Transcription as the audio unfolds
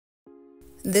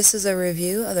This is a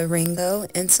review of the Ringo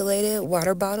Insulated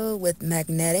Water Bottle with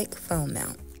Magnetic Foam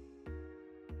Mount.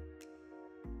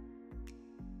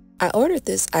 I ordered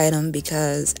this item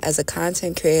because as a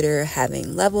content creator,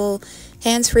 having level,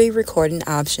 hands-free recording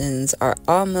options are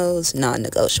almost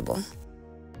non-negotiable.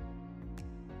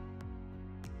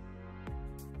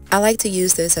 I like to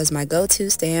use this as my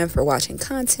go-to stand for watching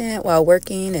content while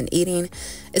working and eating.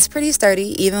 It's pretty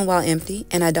sturdy even while empty,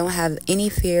 and I don't have any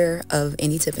fear of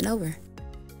any tipping over.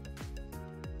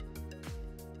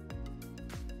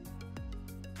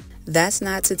 That's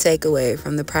not to take away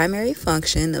from the primary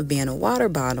function of being a water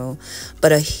bottle,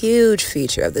 but a huge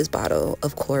feature of this bottle,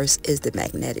 of course, is the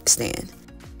magnetic stand.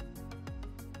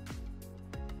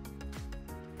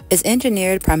 It's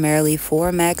engineered primarily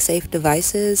for MagSafe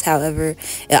devices. However,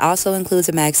 it also includes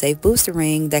a MagSafe booster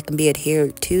ring that can be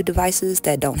adhered to devices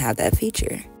that don't have that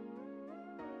feature.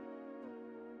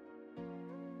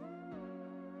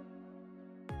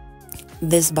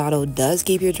 This bottle does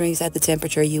keep your drinks at the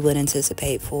temperature you would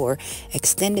anticipate for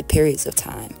extended periods of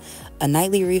time. A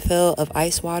nightly refill of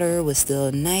ice water was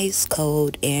still nice,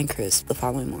 cold, and crisp the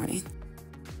following morning.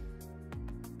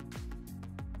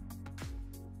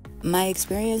 My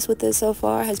experience with this so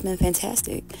far has been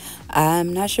fantastic.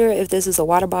 I'm not sure if this is a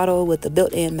water bottle with a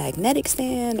built-in magnetic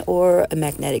stand or a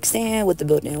magnetic stand with the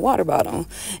built-in water bottle,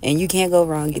 and you can't go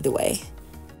wrong either way.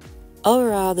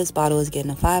 Overall, this bottle is getting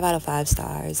a 5 out of 5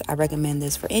 stars. I recommend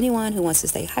this for anyone who wants to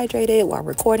stay hydrated while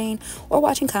recording or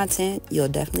watching content. You'll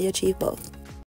definitely achieve both.